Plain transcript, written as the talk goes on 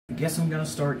I guess I'm going to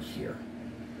start here.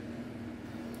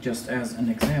 Just as an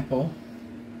example,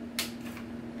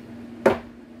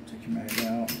 take your mag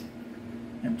out,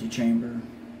 empty chamber.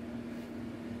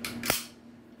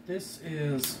 This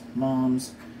is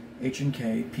Mom's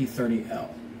H&K P30L.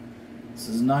 This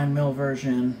is a 9mm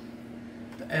version.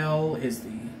 The L is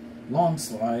the long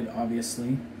slide,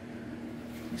 obviously.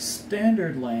 The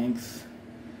standard length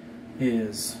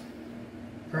is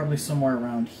probably somewhere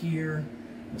around here.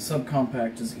 The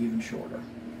subcompact is even shorter,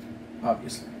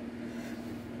 obviously.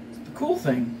 The cool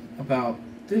thing about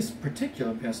this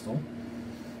particular pistol,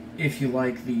 if you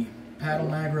like the paddle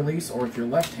mag release, or if you're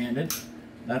left-handed,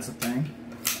 that's a thing.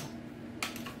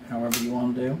 However you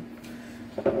want to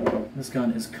do. This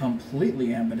gun is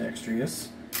completely ambidextrous.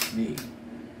 The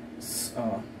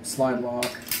slide lock,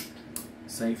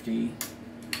 safety,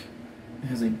 it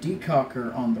has a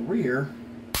decocker on the rear,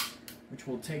 which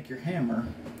will take your hammer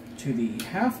to the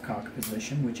half cock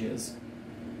position, which is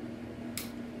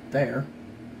there.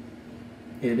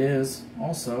 It is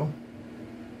also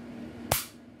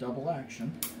double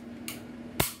action,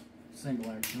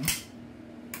 single action.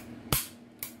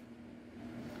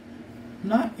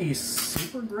 Not a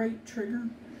super great trigger.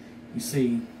 You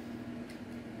see,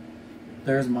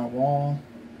 there's my wall.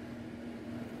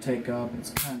 Take up,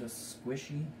 it's kind of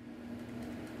squishy.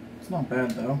 It's not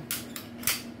bad though.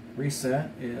 Reset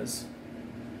is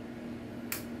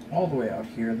all the way out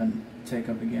here, then take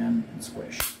up again and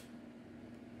squish.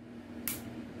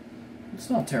 It's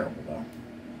not terrible though.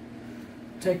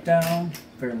 Takedown,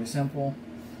 fairly simple.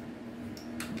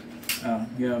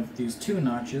 You have these two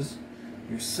notches.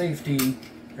 Your safety,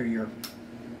 or your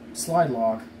slide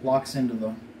lock, locks into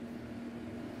the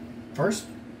first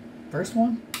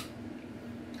one.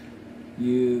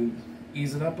 You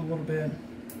ease it up a little bit,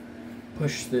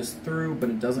 push this through, but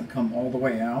it doesn't come all the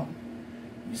way out.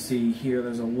 You see here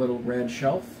there's a little red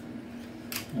shelf,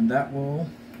 and that will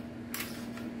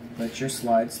let your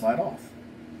slide off.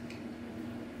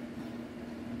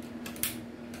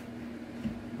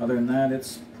 Other than that,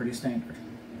 it's pretty standard.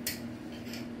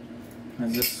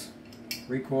 Has this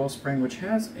recoil spring, which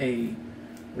has a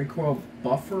recoil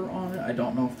buffer on it. I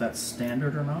don't know if that's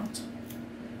standard or not.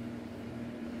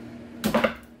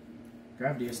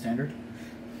 Gravity is standard.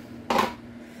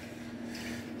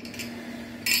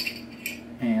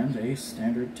 And a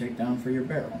standard takedown for your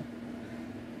barrel.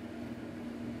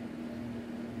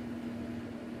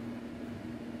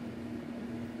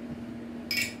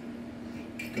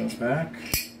 Goes back,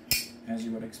 as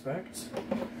you would expect.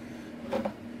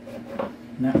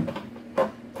 Now,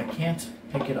 I can't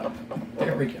pick it up.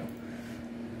 There we go.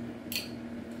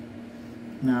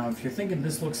 Now, if you're thinking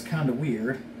this looks kind of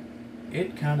weird,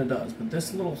 it kind of does, but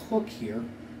this little hook here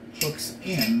hooks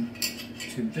in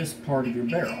to this part of your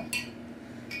barrel.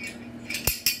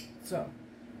 So,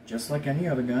 just like any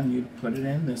other gun, you'd put it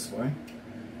in this way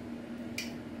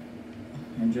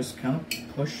and just kind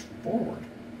of push forward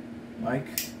like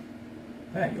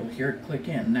that. You'll hear it click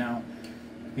in. Now,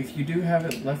 if you do have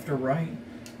it left or right,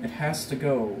 it has to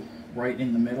go right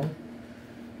in the middle,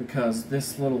 because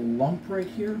this little lump right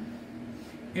here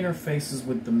interfaces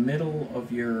with the middle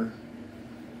of your,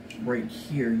 right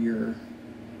here, your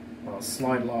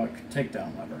slide lock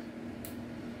takedown lever.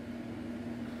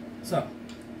 So,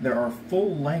 there are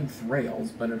full length rails,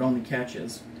 but it only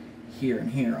catches here and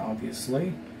here,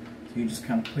 obviously. So you just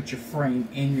kind of put your frame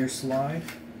in your slide,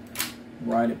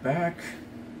 ride it back.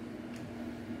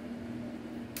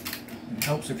 It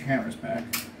helps if your hammer's back.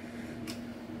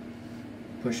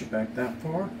 Push it back that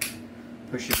far,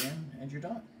 push it in, and you're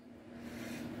done.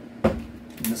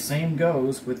 And the same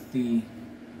goes with the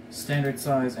standard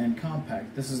size and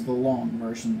compact. This is the long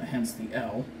version, hence the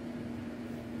L.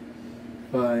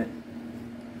 But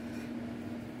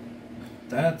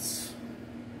that's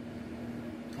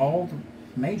all the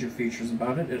major features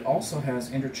about it. It also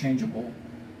has interchangeable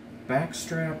back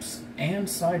straps and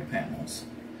side panels.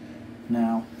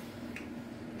 Now,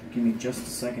 give me just a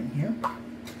second here.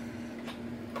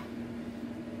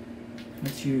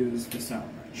 Let's use this Allen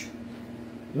wrench.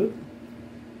 Oop.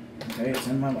 Okay, it's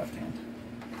in my left hand.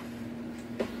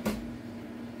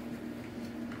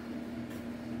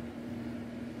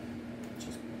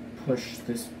 Just push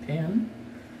this pin.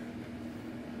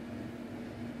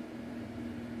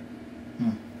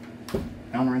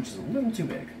 Allen wrench is a little too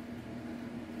big.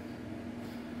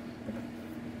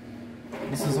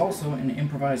 This is also an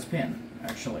improvised pin,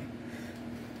 actually.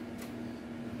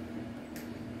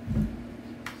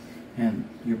 And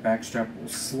your back strap will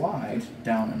slide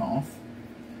down and off.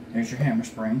 There's your hammer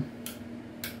spring,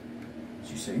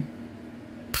 as you see.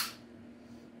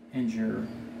 And your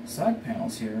side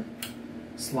panels here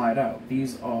slide out.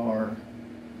 These are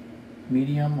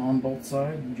medium on both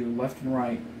sides. Your left and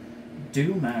right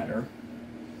do matter.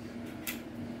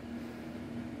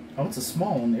 Oh, it's a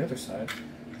small on the other side.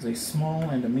 It's a small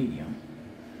and a medium.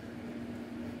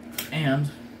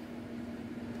 And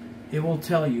it will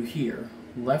tell you here,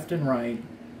 left and right,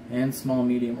 and small,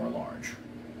 medium, or large.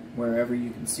 Wherever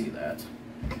you can see that.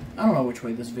 I don't know which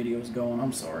way this video is going,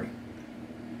 I'm sorry.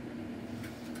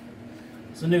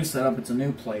 It's a new setup, it's a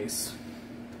new place.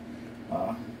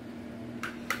 I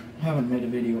haven't made a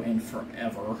video in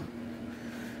forever.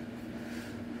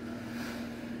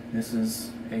 This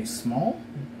is a small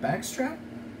back strap?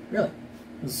 Really?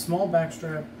 This is a small back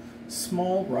strap,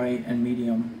 small right and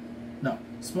medium, no,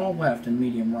 small left and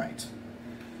medium right.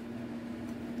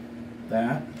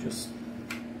 That just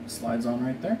slides on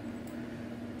right there.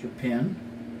 Your pin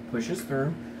pushes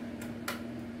through.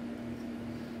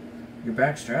 Your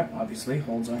back strap obviously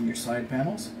holds on your side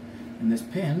panels, and this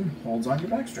pin holds on your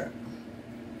back strap.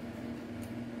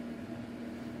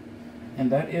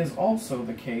 And that is also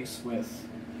the case with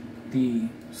the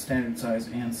standard size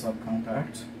and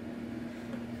subcompact.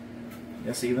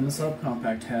 Yes, even the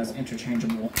subcompact has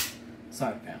interchangeable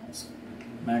side panels.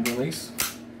 Mag release.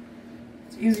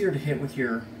 It's easier to hit with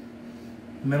your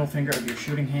middle finger of your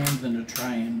shooting hand than to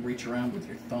try and reach around with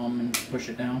your thumb and push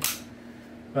it down.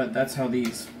 But that's how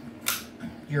these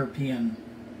European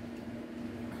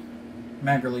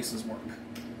mag releases work.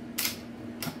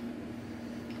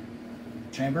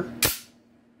 Chamber,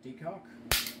 decock,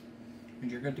 and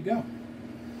you're good to go.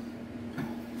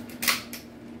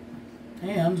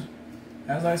 And,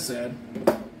 as I said,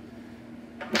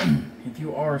 if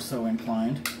you are so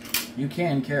inclined, you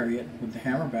can carry it with the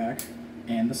hammer back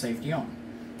and the safety on.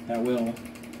 That will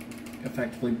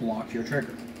effectively block your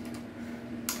trigger.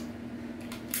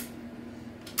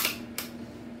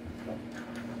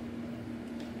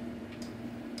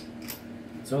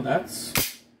 So that's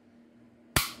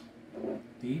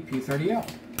the P30L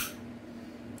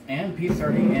and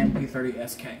P30 and P30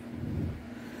 SK.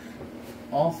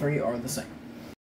 All three are the same.